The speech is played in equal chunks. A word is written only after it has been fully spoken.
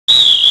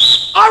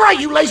All right,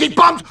 you lazy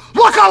bums,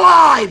 look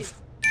alive!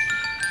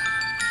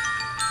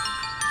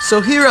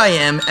 So here I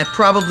am at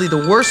probably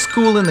the worst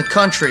school in the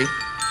country,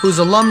 whose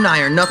alumni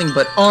are nothing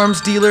but arms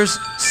dealers,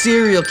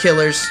 serial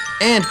killers,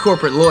 and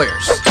corporate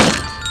lawyers. You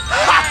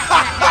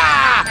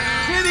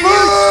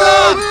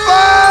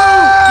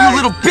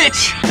little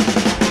bitch!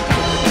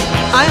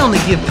 I only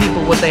give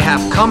people what they have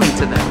coming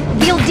to them.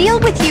 We'll deal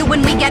with you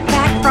when we get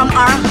back from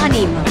our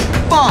honeymoon.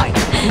 Fine,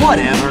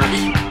 whatever.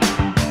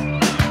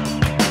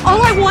 All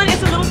I want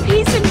is a little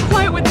peace and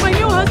quiet with my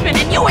new husband,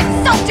 and you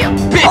insult him!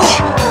 Bitch!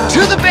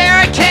 To the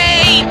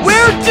barricade!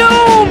 We're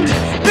doomed!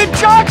 The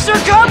jocks are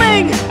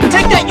coming!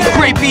 Take that, you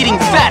grape-eating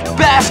fat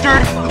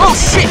bastard! Oh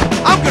shit!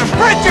 I'm gonna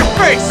break your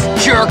face,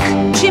 jerk!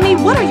 Jimmy,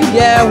 what are you...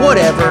 Yeah,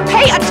 whatever.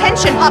 Pay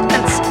attention,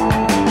 Hopkins!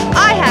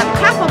 I have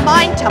half a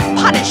mind to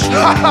punish you.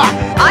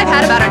 I've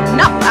had about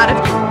enough out of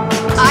you.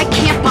 I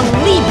can't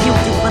believe you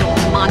little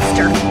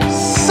monster.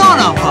 Son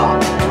of a...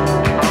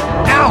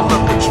 Now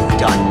look what you've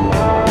done.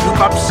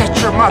 You've upset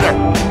your mother.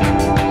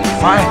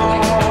 Finally,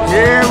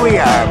 here we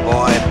are,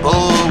 boy.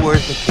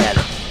 Bullworth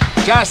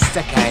Academy. Just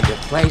the kind of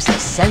place a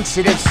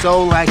sensitive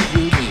soul like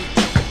you needs.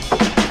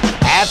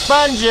 Have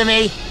fun,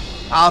 Jimmy.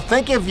 I'll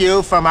think of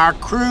you from our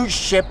cruise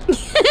ship.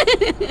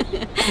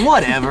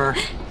 Whatever.